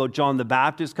talk about John the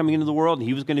Baptist coming into the world, and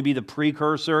he was going to be the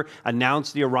precursor,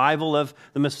 announce the arrival of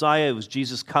the Messiah. It was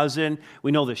Jesus' cousin.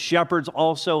 We know the shepherds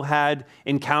also had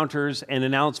encounters and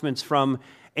announcements from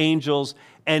angels.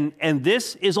 And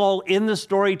this is all in the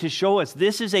story to show us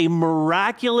this is a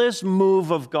miraculous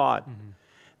move of God. Mm-hmm.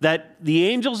 That the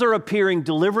angels are appearing,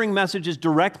 delivering messages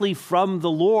directly from the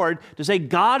Lord to say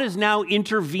God is now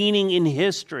intervening in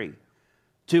history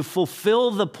to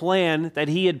fulfill the plan that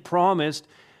he had promised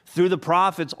through the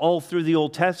prophets all through the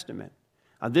Old Testament.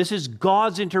 This is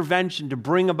God's intervention to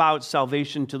bring about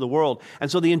salvation to the world. And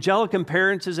so the angelic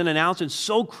appearances and announcements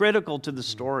so critical to the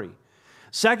story.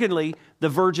 Secondly, the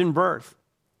virgin birth.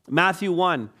 Matthew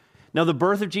 1. Now the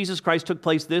birth of Jesus Christ took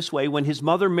place this way: when his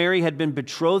mother Mary had been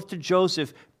betrothed to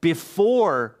Joseph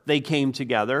before they came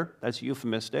together. That's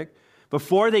euphemistic.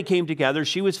 Before they came together,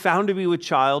 she was found to be with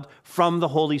child from the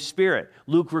Holy Spirit.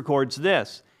 Luke records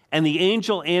this. And the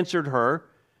angel answered her,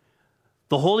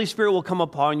 "The Holy Spirit will come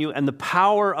upon you, and the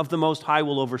power of the Most High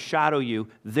will overshadow you.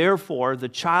 Therefore, the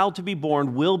child to be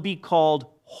born will be called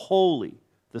Holy,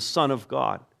 the Son of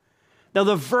God." Now,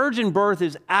 the virgin birth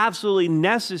is absolutely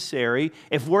necessary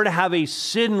if we're to have a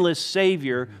sinless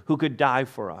Savior who could die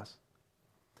for us.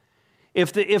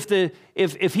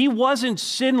 If he wasn't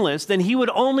sinless, then he would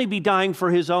only be dying for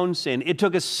his own sin. It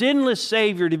took a sinless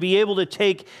Savior to be able to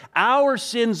take our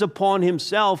sins upon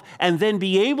himself and then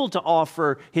be able to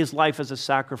offer his life as a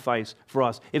sacrifice for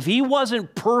us. If he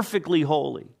wasn't perfectly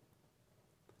holy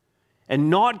and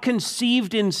not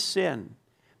conceived in sin,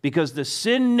 because the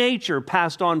sin nature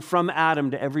passed on from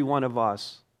Adam to every one of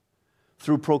us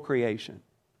through procreation.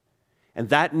 And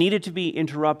that needed to be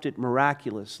interrupted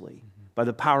miraculously by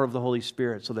the power of the Holy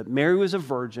Spirit, so that Mary was a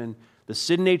virgin, the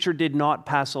sin nature did not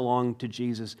pass along to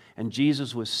Jesus, and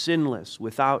Jesus was sinless,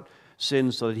 without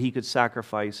sin, so that he could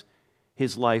sacrifice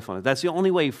his life on it. That's the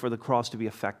only way for the cross to be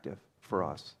effective for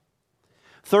us.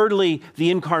 Thirdly,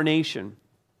 the incarnation.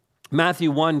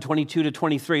 Matthew 1, 22 to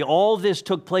 23. All this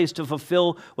took place to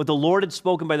fulfill what the Lord had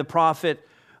spoken by the prophet.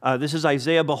 This is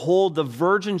Isaiah. "Behold, the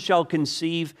virgin shall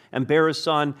conceive and bear a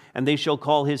son, and they shall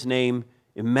call his name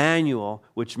Emmanuel,"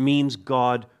 which means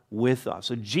God with us.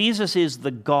 So Jesus is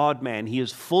the God-man. He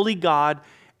is fully God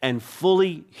and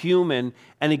fully human.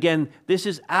 And again, this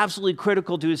is absolutely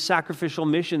critical to his sacrificial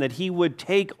mission, that he would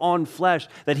take on flesh,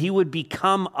 that he would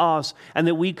become us, and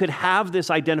that we could have this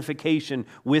identification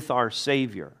with our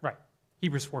Savior. Right.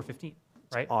 Hebrews 4:15,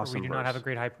 right? Awesome. We do not have a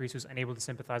great high priest who's unable to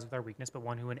sympathize with our weakness, but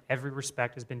one who in every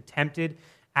respect has been tempted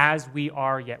as we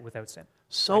are, yet without sin.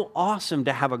 So awesome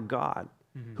to have a God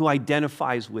who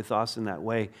identifies with us in that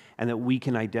way, and that we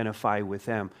can identify with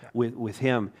him. With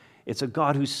him. It's a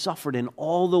God who suffered in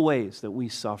all the ways that we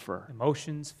suffer.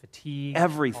 Emotions, fatigue,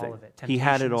 everything. all of it. He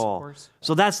had it all. Of course.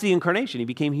 So that's the incarnation. He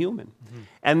became human.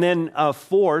 And then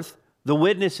fourth, the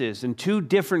witnesses, and two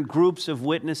different groups of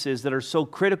witnesses that are so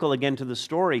critical again to the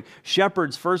story.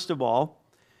 Shepherds, first of all.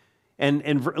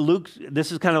 And Luke,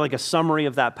 this is kind of like a summary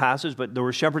of that passage, but there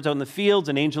were shepherds out in the fields.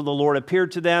 An angel of the Lord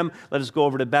appeared to them. "Let us go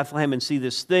over to Bethlehem and see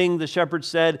this thing," the shepherds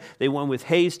said. They went with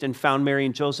haste and found Mary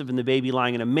and Joseph and the baby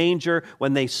lying in a manger.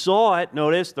 When they saw it,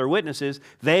 notice, they're witnesses,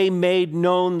 they made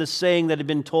known the saying that had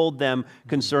been told them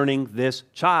concerning this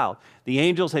child. The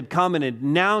angels had come and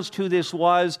announced who this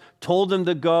was, told them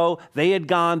to go. They had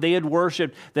gone, they had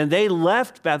worshiped. Then they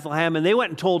left Bethlehem and they went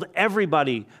and told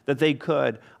everybody that they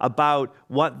could about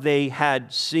what they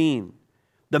had seen.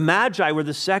 The Magi were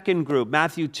the second group,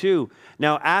 Matthew 2.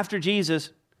 Now, after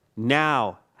Jesus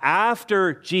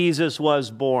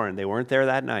was born, they weren't there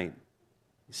that night.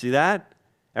 You see that?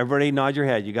 Everybody nod your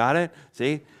head. You got it?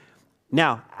 See?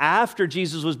 Now, after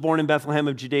Jesus was born in Bethlehem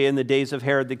of Judea in the days of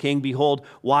Herod the king, behold,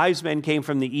 wise men came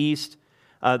from the east.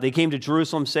 They came to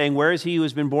Jerusalem saying, "Where is he who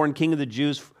has been born King of the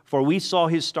Jews? For we saw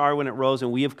his star when it rose,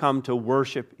 and we have come to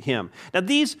worship him." Now,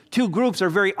 these two groups are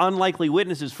very unlikely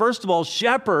witnesses. First of all,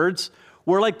 shepherds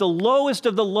were like the lowest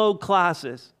of the low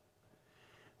classes.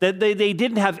 That they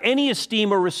didn't have any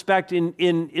esteem or respect in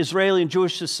Israeli and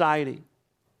Jewish society.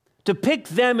 To pick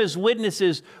them as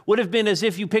witnesses would have been as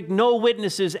if you picked no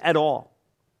witnesses at all.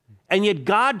 And yet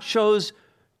God chose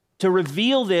to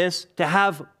reveal this, to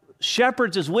have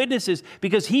shepherds as witnesses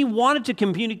because he wanted to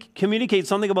communicate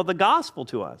something about the gospel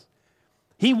to us.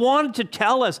 He wanted to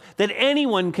tell us that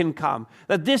anyone can come,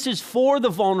 that this is for the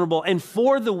vulnerable and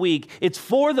for the weak. It's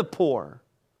for the poor.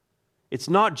 It's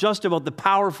not just about the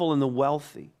powerful and the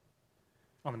wealthy.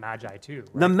 Well, the Magi too.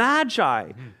 Right? The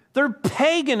Magi, they're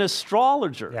pagan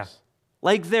astrologers. Yeah.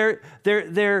 Like they're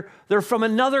from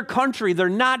another country. They're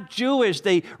not Jewish.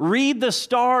 They read the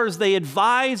stars. They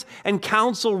advise and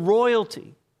counsel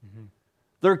royalty.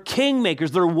 They're kingmakers.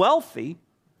 They're wealthy,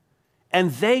 and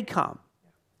they come.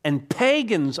 And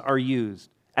pagans are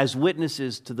used as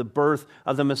witnesses to the birth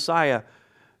of the Messiah.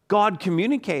 God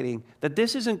communicating that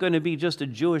this isn't going to be just a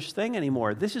Jewish thing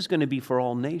anymore. This is going to be for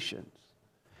all nations.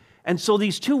 And so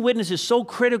these two witnesses, so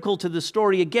critical to the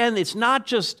story. Again, it's not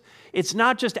just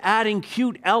adding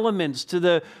cute elements to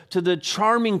the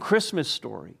charming Christmas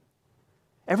story.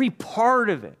 Every part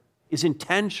of it is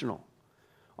intentional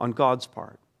on God's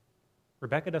part.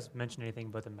 Rebecca doesn't mention anything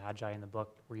about the Magi in the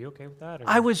book. Were you okay with that? Or?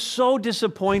 I was so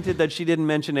disappointed that she didn't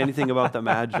mention anything about the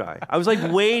Magi. I was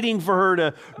like waiting for her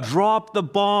to drop the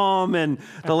bomb and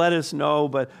to let us know,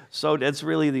 but so that's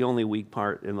really the only weak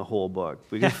part in the whole book.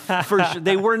 Because for sure,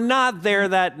 they were not there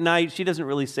that night. She doesn't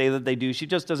really say that they do. She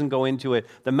just doesn't go into it.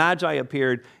 The Magi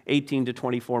appeared 18 to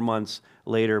 24 months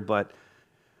later, but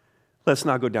let's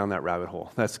not go down that rabbit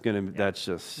hole. That's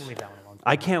just... We'll leave that one alone.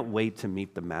 I can't wait to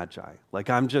meet the Magi. Like,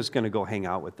 I'm just going to go hang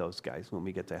out with those guys when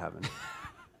we get to heaven.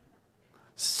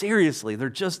 Seriously, they're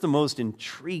just the most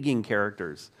intriguing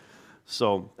characters.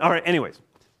 So, all right, anyways,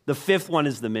 the fifth one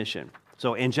is the mission.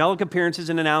 So, angelic appearances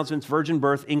and announcements, virgin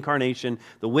birth, incarnation,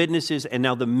 the witnesses, and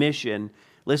now the mission.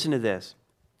 Listen to this.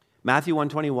 Matthew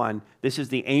 1:21, this is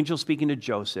the angel speaking to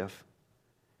Joseph.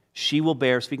 She will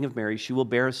bear, speaking of Mary, she will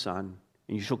bear a son,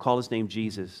 and you shall call his name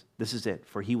Jesus. This is it,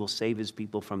 for he will save his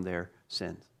people from their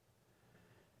sins.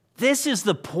 This is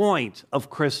the point of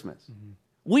Christmas. Mm-hmm.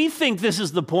 We think this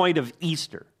is the point of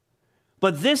Easter,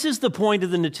 but this is the point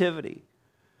of the Nativity.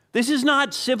 This is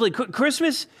not simply,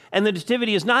 Christmas and the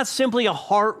Nativity is not simply a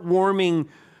heartwarming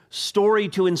story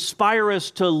to inspire us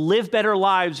to live better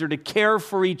lives or to care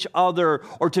for each other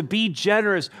or to be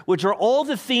generous, which are all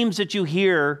the themes that you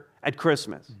hear at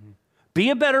Christmas. Mm-hmm. Be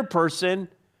a better person,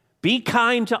 be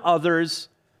kind to others,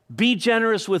 be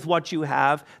generous with what you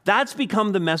have. That's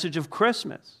become the message of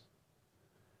Christmas.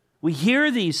 We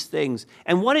hear these things,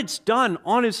 and what it's done,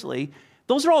 honestly,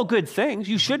 those are all good things.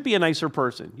 You should be a nicer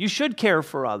person. You should care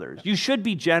for others. You should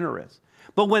be generous.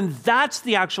 But when that's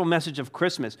the actual message of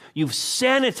Christmas, you've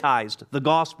sanitized the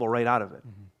gospel right out of it.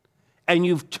 Mm-hmm. And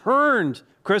you've turned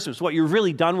Christmas, what you've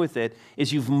really done with it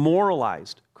is you've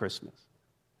moralized Christmas.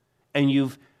 And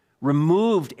you've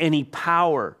removed any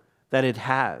power that it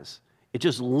has. It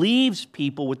just leaves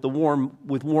people with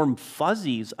warm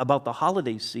fuzzies about the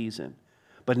holiday season.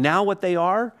 But now what they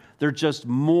are, they're just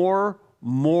more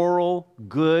moral,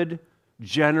 good,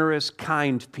 generous,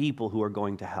 kind people who are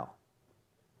going to hell.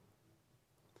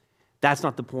 That's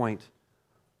not the point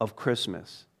of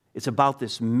Christmas. It's about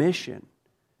this mission.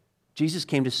 Jesus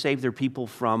came to save their people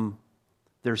from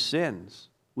their sins.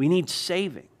 We need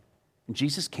saving. And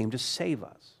Jesus came to save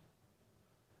us.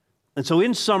 And so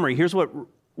in summary, here's what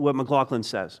McLaughlin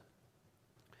says.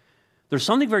 There's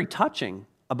something very touching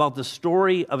about the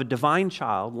story of a divine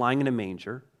child lying in a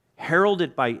manger,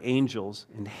 heralded by angels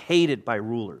and hated by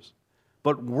rulers,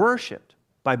 but worshiped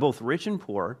by both rich and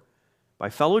poor, by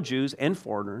fellow Jews and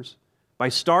foreigners, by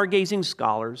stargazing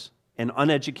scholars and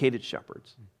uneducated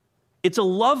shepherds. It's a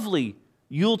lovely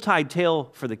Yuletide tale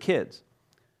for the kids,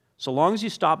 so long as you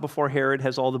stop before Herod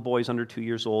has all the boys under 2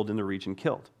 years old in the region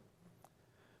killed.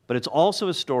 But it's also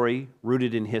a story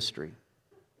rooted in history.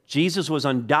 Jesus was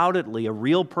undoubtedly a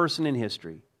real person in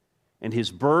history, and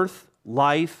his birth,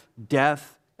 life,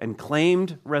 death, and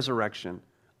claimed resurrection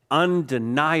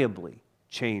undeniably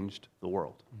changed the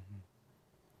world. Mm-hmm.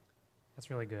 That's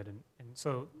really good. And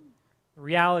so the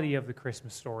reality of the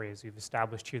Christmas story, as we've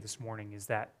established here this morning, is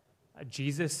that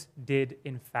Jesus did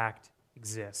in fact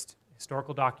exist.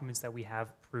 Historical documents that we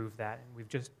have prove that, and we've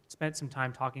just spent some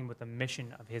time talking about the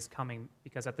mission of his coming,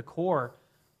 because at the core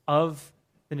of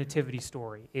the nativity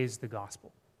story is the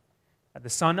gospel. That the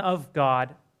Son of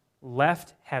God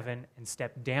left heaven and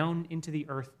stepped down into the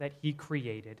earth that he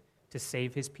created to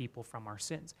save his people from our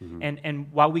sins. Mm-hmm.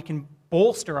 And while we can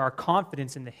bolster our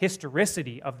confidence in the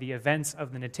historicity of the events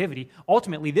of the nativity,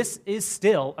 ultimately this is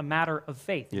still a matter of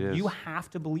faith. You have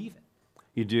to believe it.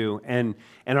 You do. And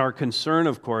our concern,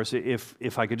 of course,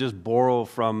 if I could just borrow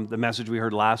from the message we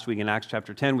heard last week in Acts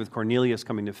chapter 10 with Cornelius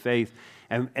coming to faith,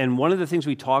 and one of the things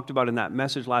we talked about in that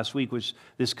message last week was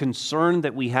this concern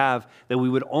that we have that we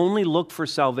would only look for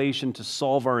salvation to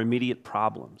solve our immediate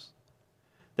problems.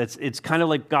 It's kind of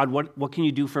like, God, what can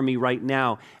you do for me right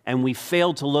now? And we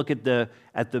fail to look at the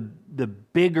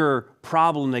bigger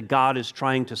problem that God is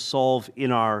trying to solve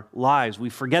in our lives. We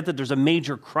forget that there's a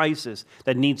major crisis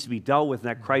that needs to be dealt with, and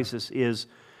that crisis is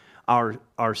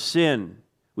our sin.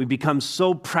 We become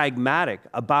so pragmatic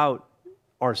about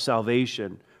our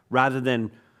salvation rather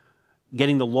than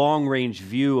getting the long-range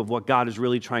view of what God is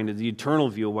really trying to, the eternal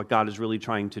view of what God is really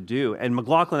trying to do. And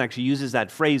McLaughlin actually uses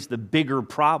that phrase, the bigger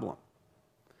problem.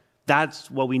 That's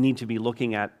what we need to be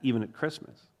looking at even at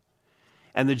Christmas.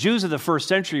 And the Jews of the first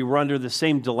century were under the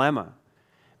same dilemma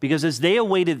because as they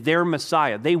awaited their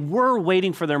Messiah, they were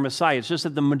waiting for their Messiah. It's just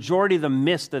that the majority of them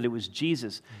missed that it was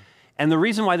Jesus. And the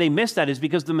reason why they missed that is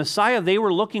because the Messiah they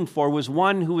were looking for was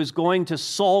one who was going to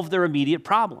solve their immediate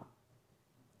problem.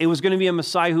 It was going to be a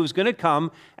Messiah who was going to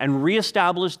come and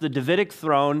reestablish the Davidic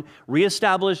throne,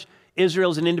 reestablish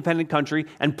Israel as an independent country,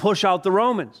 and push out the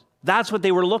Romans. That's what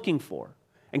they were looking for.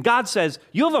 And God says,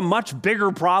 you have a much bigger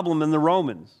problem than the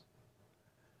Romans.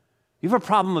 You have a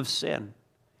problem of sin.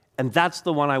 And that's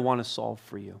the one I want to solve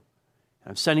for you. And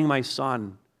I'm sending my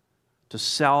son to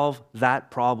solve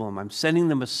that problem. I'm sending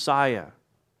the Messiah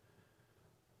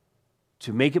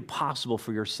to make it possible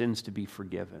for your sins to be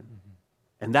forgiven. Mm-hmm.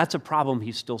 And that's a problem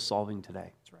he's still solving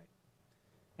today. That's right.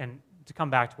 And to come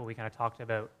back to what we kind of talked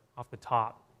about off the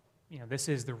top, this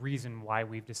is the reason why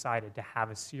we've decided to have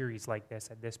a series like this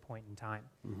at this point in time,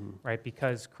 right?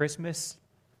 Because Christmas,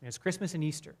 it's Christmas and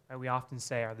Easter, right? We often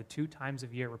say are the two times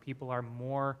of year where people are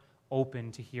more open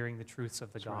to hearing the truths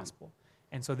of the gospel.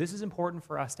 Right. And so this is important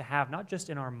for us to have, not just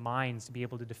in our minds to be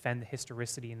able to defend the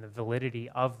historicity and the validity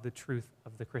of the truth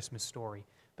of the Christmas story,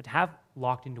 but to have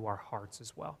locked into our hearts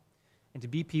as well. And to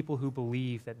be people who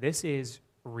believe that this is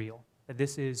real, that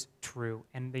this is true,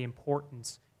 and the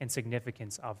importance and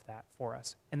significance of that for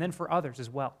us. And then for others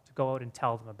as well, to go out and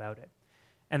tell them about it.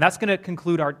 And that's going to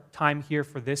conclude our time here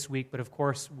for this week, but of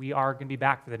course, we are going to be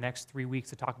back for the next 3 weeks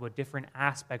to talk about different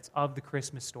aspects of the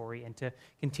Christmas story and to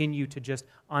continue to just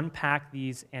unpack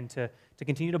these and to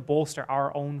continue to bolster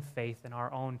our own faith and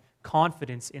our own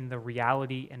confidence in the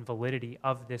reality and validity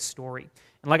of this story.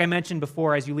 And like I mentioned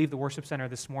before, as you leave the worship center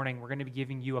this morning, we're going to be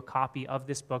giving you a copy of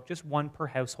this book, just one per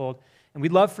household, and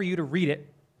we'd love for you to read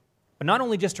it, but not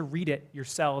only just to read it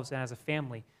yourselves and as a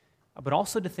family, but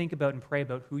also to think about and pray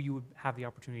about who you would have the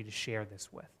opportunity to share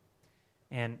this with.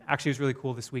 And actually, it was really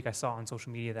cool this week. I saw on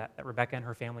social media that Rebecca and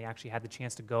her family actually had the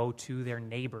chance to go to their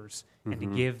neighbors and to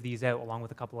give these out, along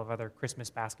with a couple of other Christmas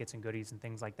baskets and goodies and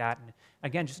things like that. And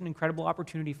again, just an incredible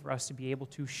opportunity for us to be able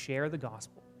to share the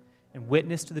gospel and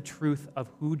witness to the truth of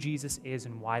who Jesus is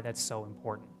and why that's so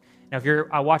important. Now, if you're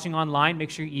watching online, make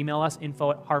sure you email us,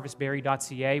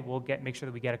 info@harvestberry.ca. We'll make sure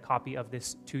that we get a copy of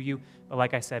this to you. But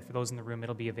like I said, for those in the room,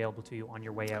 it'll be available to you on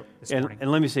your way out this morning. And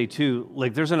let me say, too,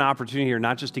 there's an opportunity here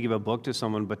not just to give a book to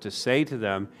someone, but to say to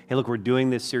them, hey, look, we're doing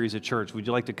this series at church. Would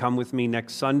you like to come with me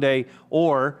next Sunday?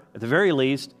 Or, at the very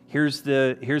least, here's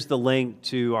the link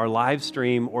to our live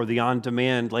stream or the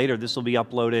on-demand later. This will be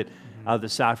uploaded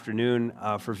this afternoon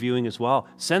for viewing as well.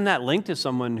 Send that link to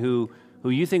someone who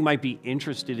you think might be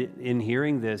interested in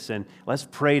hearing this, and let's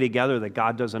pray together that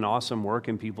God does an awesome work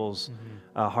in people's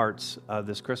hearts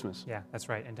this Christmas. Yeah, that's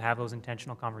right, and to have those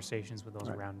intentional conversations with those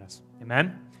around us.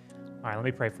 Amen? All right, let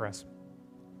me pray for us.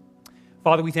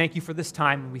 Father, we thank you for this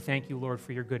time, and we thank you, Lord,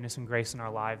 for your goodness and grace in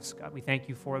our lives. God, we thank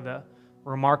you for the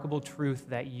remarkable truth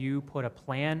that you put a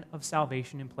plan of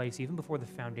salvation in place even before the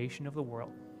foundation of the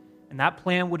world, and that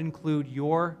plan would include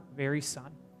your very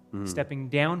Son, stepping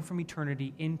down from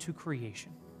eternity into creation,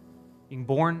 being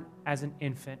born as an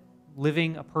infant,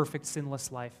 living a perfect, sinless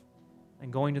life,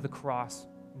 and going to the cross,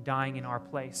 and dying in our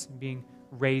place, and being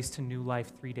raised to new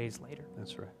life 3 days later.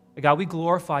 That's right. God, we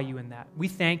glorify you in that. We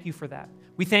thank you for that.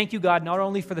 We thank you, God, not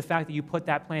only for the fact that you put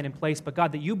that plan in place, but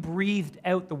God, that you breathed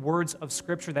out the words of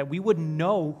Scripture that we would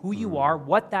know who you are,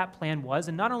 what that plan was,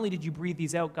 and not only did you breathe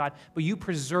these out, God, but you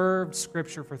preserved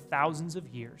Scripture for thousands of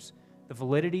years, the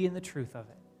validity and the truth of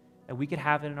it, that we could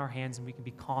have it in our hands and we can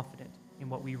be confident in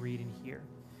what we read and hear.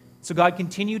 So God,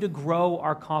 continue to grow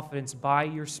our confidence by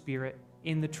your Spirit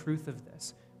in the truth of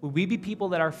this. Would we be people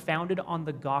that are founded on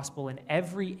the gospel in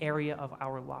every area of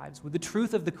our lives? Would the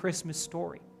truth of the Christmas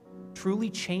story truly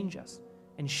change us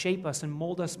and shape us and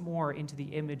mold us more into the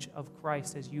image of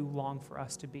Christ as you long for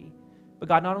us to be? But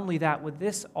God, not only that, would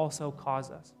this also cause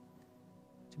us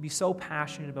to be so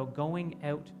passionate about going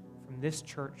out from from this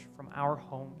church, from our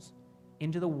homes,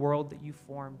 into the world that you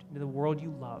formed, into the world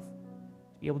you love,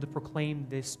 to be able to proclaim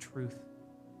this truth.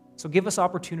 So give us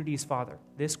opportunities, Father,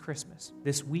 this Christmas,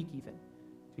 this week even,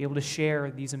 to be able to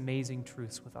share these amazing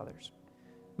truths with others.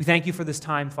 We thank you for this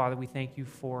time, Father. We thank you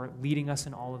for leading us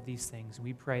in all of these things. And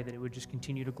we pray that it would just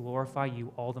continue to glorify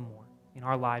you all the more in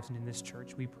our lives and in this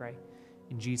church. We pray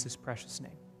in Jesus' precious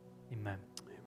name. Amen.